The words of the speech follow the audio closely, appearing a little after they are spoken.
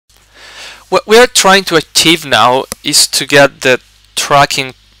What we are trying to achieve now is to get the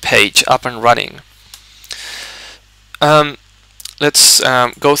tracking page up and running. Let's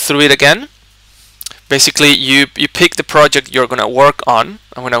go through it again. Basically, you pick the project you're going to work on.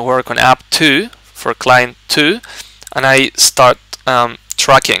 I'm going to work on app 2 for client 2, and I start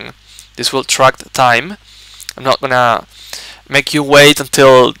tracking. This will track the time. I'm not going to make you wait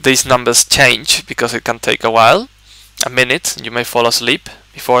until these numbers change because it can take a while, a minute. You may fall asleep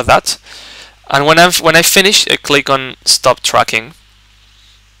before that. And when I finish, I click on stop tracking,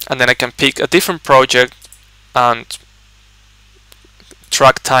 and then I can pick a different project and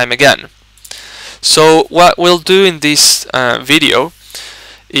track time again. So what we'll do in this video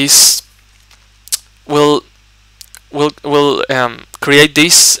is we'll create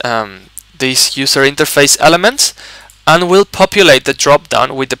these user interface elements, and we'll populate the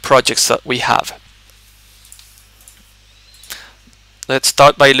drop-down with the projects that we have. Let's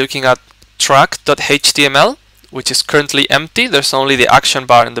start by looking at track.html, which is currently empty. There's only the action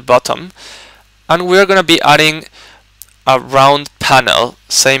bar in the bottom, and we're going to be adding a round panel,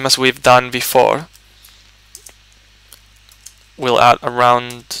 same as we've done before. We'll add a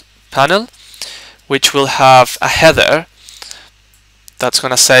round panel which will have a header that's going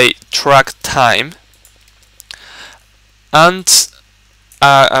to say track time, and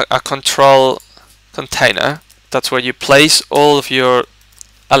a control container. That's where you place all of your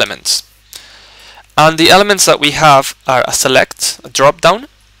elements. And the elements that we have are a select, a drop down.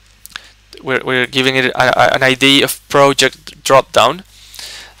 We're giving it an ID of project drop down,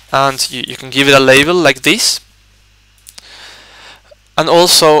 and you can give it a label like this, and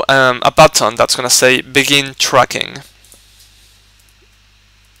also a button that's going to say begin tracking.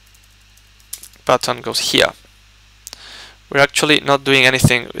 Button goes here. We're actually not doing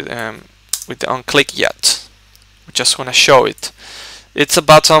anything with the on click yet. We just want to show it. It's a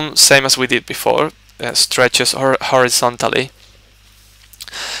button same as we did before, stretches horizontally.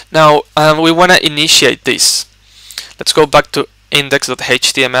 Now we want to initiate this. Let's go back to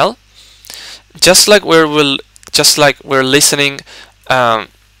index.html. Just like we're listening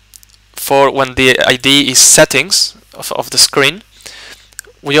for when the ID is settings of the screen,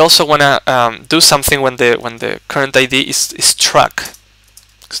 we also want to do something when the current ID is track,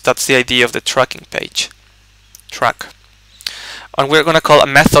 because that's the ID of the tracking page. Track. And we're going to call a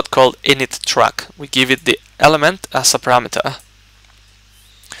method called initTrack. We give it the element as a parameter.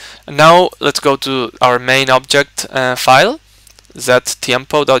 And now let's go to our main object file,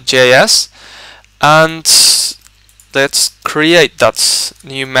 ztiempo.js, and let's create that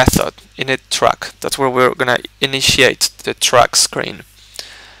new method, initTrack. That's where we're going to initiate the track screen.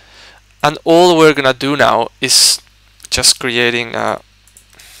 And all we're going to do now is just creating a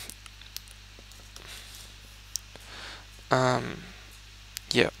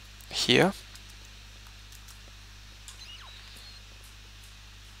here.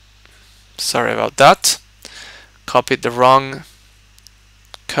 Sorry about that. Copied the wrong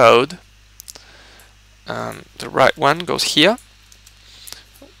code. The right one goes here.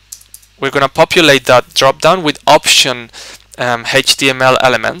 We're going to populate that drop down with option HTML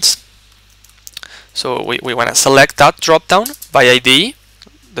elements. So we want to select that drop down by ID.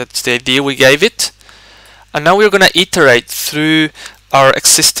 That's the ID we gave it. And now we're going to iterate through our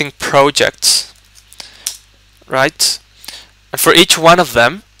existing projects, right? And for each one of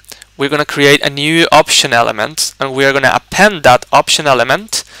them, we're going to create a new option element, and we're going to append that option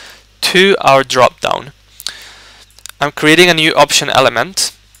element to our drop-down. I'm creating a new option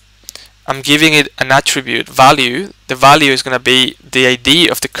element. I'm giving it an attribute value. The value is going to be the ID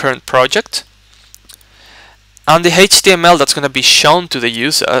of the current project. And the HTML that's going to be shown to the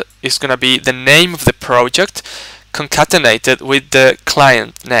user is going to be the name of the project concatenated with the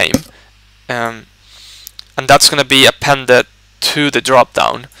client name, and that's going to be appended to the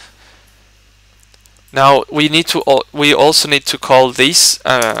drop-down. Now we also need to call this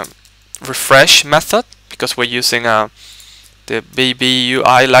refresh method, because we're using the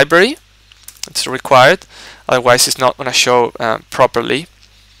BBUI library. It's required, otherwise it's not going to show properly.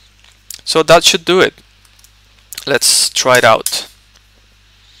 So that should do it. Let's try it out.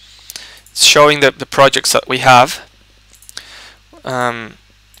 It's showing the projects that we have.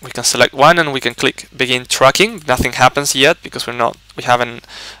 We can select one and we can click begin tracking. Nothing happens yet because we haven't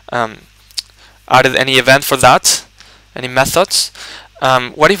added any event for that, any methods.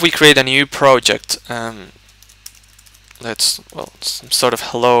 What if we create a new project? Some sort of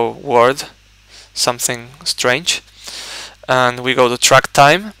hello world, something strange, and we go to track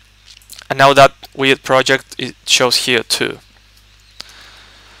time, and now that weird project, it shows here too.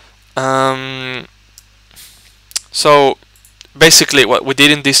 So basically what we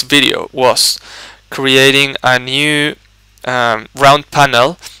did in this video was creating a new round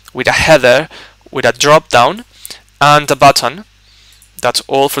panel with a header, with a drop down and a button. That's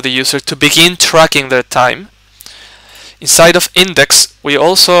all for the user to begin tracking their time. Inside of index, we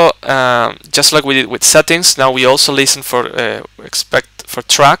also, just like we did with settings, now we also listen for, expect for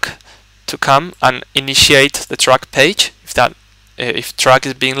track to come and initiate the track page if track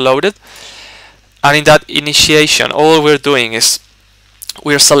is being loaded. And in that initiation, all we're doing is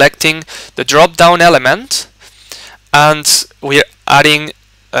we're selecting the drop-down element, and we're adding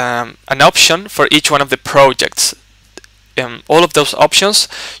an option for each one of the projects. All of those options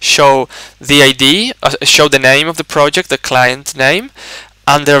show the ID, show the name of the project, the client name,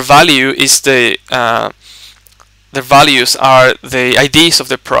 and their value is their values are the IDs of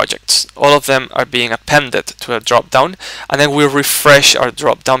the projects. All of them are being appended to a drop-down, and then we refresh our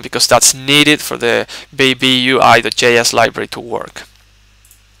drop-down because that's needed for the baby UI.js library to work.